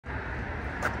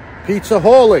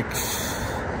Pizzaholics.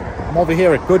 I'm over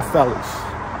here at Goodfellas,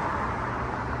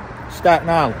 Staten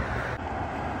Island.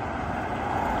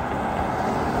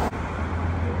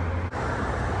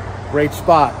 Great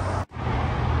spot.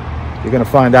 You're gonna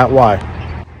find out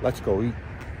why. Let's go eat.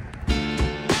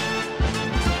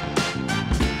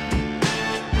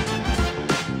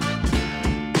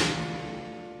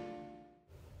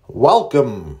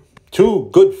 Welcome to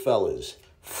Goodfellas.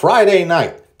 Friday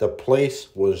night. The place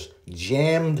was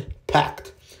jammed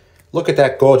packed. Look at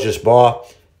that gorgeous bar.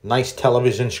 Nice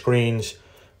television screens.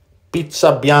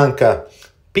 Pizza bianca.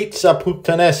 Pizza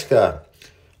puttanesca.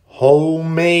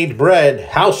 Homemade bread.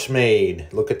 House-made.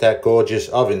 Look at that gorgeous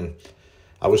oven.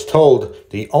 I was told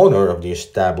the owner of the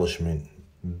establishment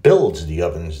builds the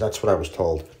ovens. That's what I was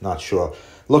told. Not sure.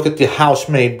 Look at the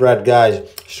house-made bread, guys.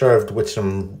 Served with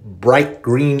some bright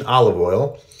green olive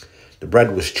oil. The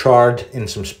bread was charred in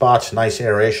some spots, nice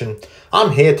aeration.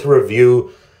 I'm here to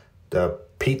review the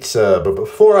pizza, but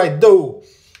before I do,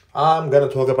 I'm going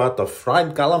to talk about the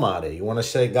fried calamari. You want to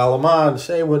say calamari,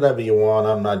 say whatever you want.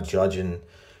 I'm not judging.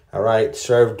 All right,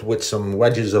 served with some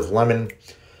wedges of lemon,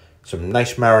 some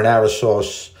nice marinara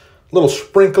sauce, a little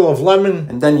sprinkle of lemon,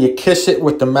 and then you kiss it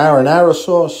with the marinara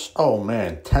sauce. Oh,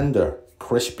 man, tender,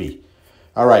 crispy.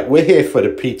 All right, we're here for the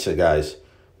pizza, guys.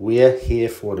 We're here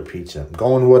for the pizza. I'm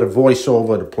going with a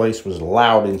voiceover. The place was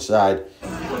loud inside.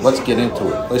 Let's get into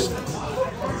it. Listen.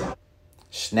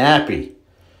 Snappy.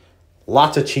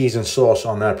 Lots of cheese and sauce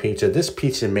on that pizza. This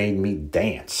pizza made me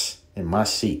dance in my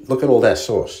seat. Look at all that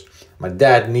sauce. My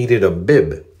dad needed a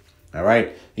bib. All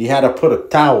right? He had to put a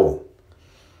towel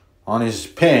on his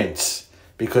pants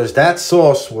because that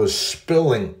sauce was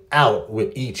spilling out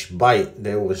with each bite.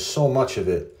 There was so much of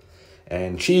it.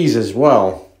 And cheese as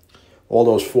well. All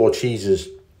those 4 cheeses.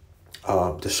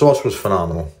 The sauce was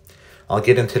phenomenal. I'll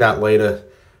get into that later.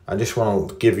 I just want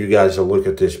to give you guys a look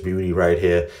at this beauty right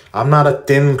here. I'm not a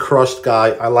thin crust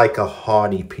guy. I like a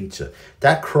hearty pizza.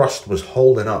 That crust was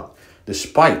holding up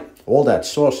despite all that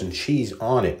sauce and cheese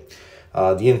on it.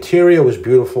 The interior was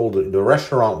beautiful. The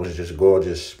restaurant was just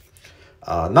gorgeous.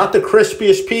 Not the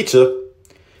crispiest pizza.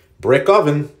 Brick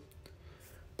oven.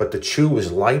 But the chew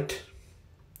was light.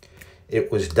 It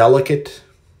was delicate.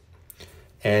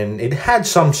 And it had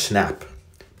some snap.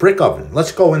 Brick oven.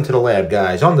 Let's go into the lab,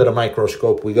 guys. Under the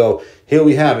microscope we go. Here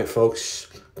we have it, folks.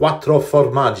 Quattro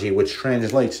formaggi, which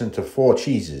translates into 4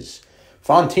 cheeses.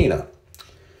 Fontina.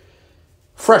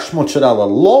 Fresh mozzarella.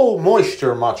 Low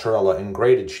moisture mozzarella and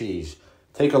grated cheese.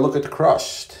 Take a look at the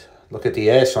crust. Look at the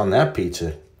ass on that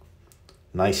pizza.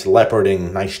 Nice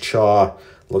leoparding. Nice char.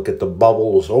 Look at the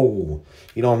bubbles. Oh,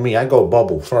 you know me. I go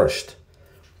bubble first.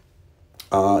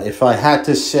 If I had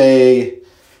to say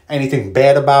anything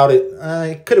bad about it,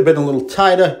 it could have been a little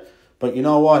tighter, but you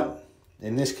know what?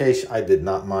 In this case, I did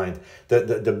not mind.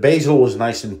 The basil was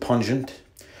nice and pungent.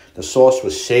 The sauce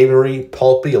was savory,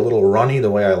 pulpy, a little runny,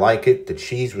 the way I like it. The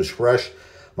cheese was fresh.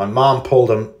 My mom pulled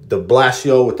the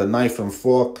blasio with the knife and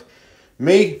fork.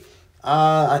 Me,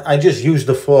 I just used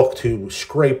the fork to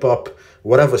scrape up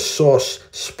whatever sauce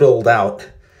spilled out,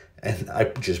 and I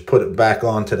just put it back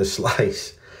onto the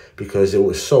slice because it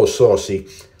was so saucy.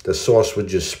 The sauce would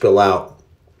just spill out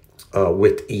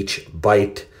with each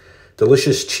bite.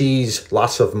 Delicious cheese,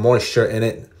 lots of moisture in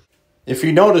it. If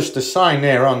you notice the sign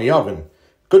there on the oven,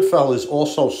 Goodfellas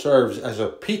also serves as a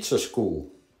pizza school.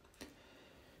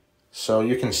 So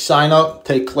you can sign up,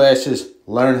 take classes,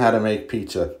 learn how to make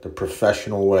pizza the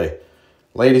professional way.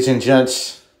 Ladies and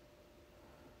gents,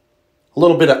 a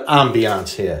little bit of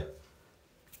ambiance here.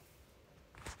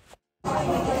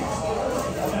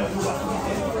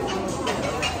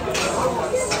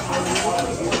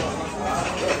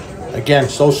 Again,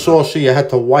 so saucy, I had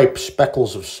to wipe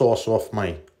speckles of sauce off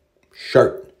my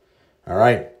shirt. All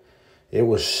right? It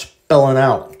was spilling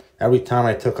out every time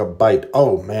I took a bite.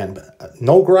 Oh, man.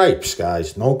 No gripes,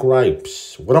 guys. No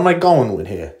gripes. What am I going with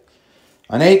here?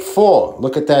 An 8-4.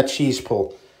 Look at that cheese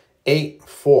pull.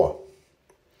 8-4. All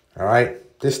right?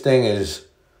 This thing is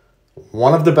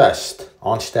one of the best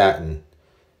on Staten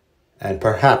and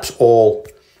perhaps all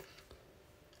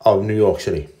of New York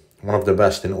City. One of the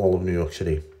best in all of New York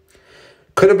City.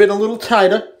 Could have been a little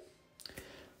tighter.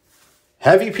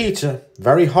 Heavy pizza.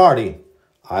 Very hearty.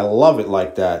 I love it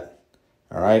like that.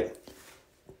 All right.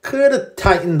 Could have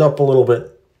tightened up a little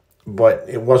bit, but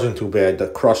it wasn't too bad. The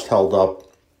crust held up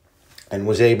and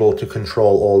was able to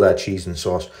control all that cheese and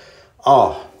sauce.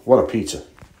 Oh, what a pizza.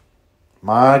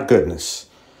 My goodness.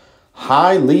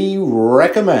 Highly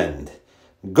recommend.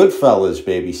 Goodfellas,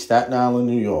 baby. Staten Island,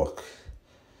 New York.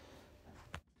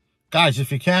 Guys,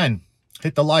 if you can,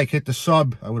 hit the like, hit the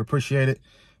sub. I would appreciate it.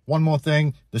 One more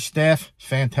thing. The staff,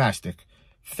 fantastic.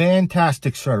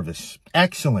 Fantastic service.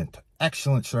 Excellent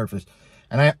service.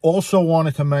 And I also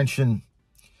wanted to mention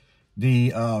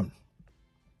the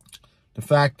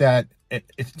fact that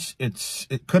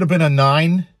it could have been a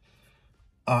 9.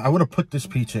 I would have put this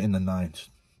pizza in the 9s.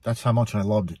 That's how much I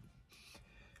loved it.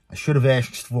 I should have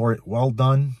asked for it well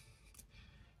done.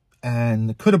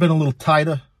 And it could have been a little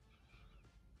tighter.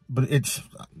 But it's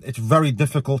very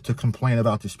difficult to complain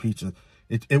about this pizza.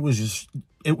 It was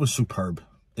superb.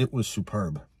 It was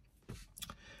superb.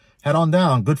 Head on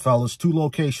down, Goodfellas, 2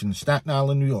 locations, Staten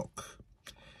Island, New York.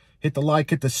 Hit the like,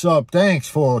 hit the sub. Thanks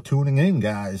for tuning in,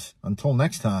 guys. Until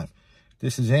next time,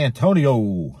 this is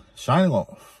Antonio signing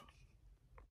off.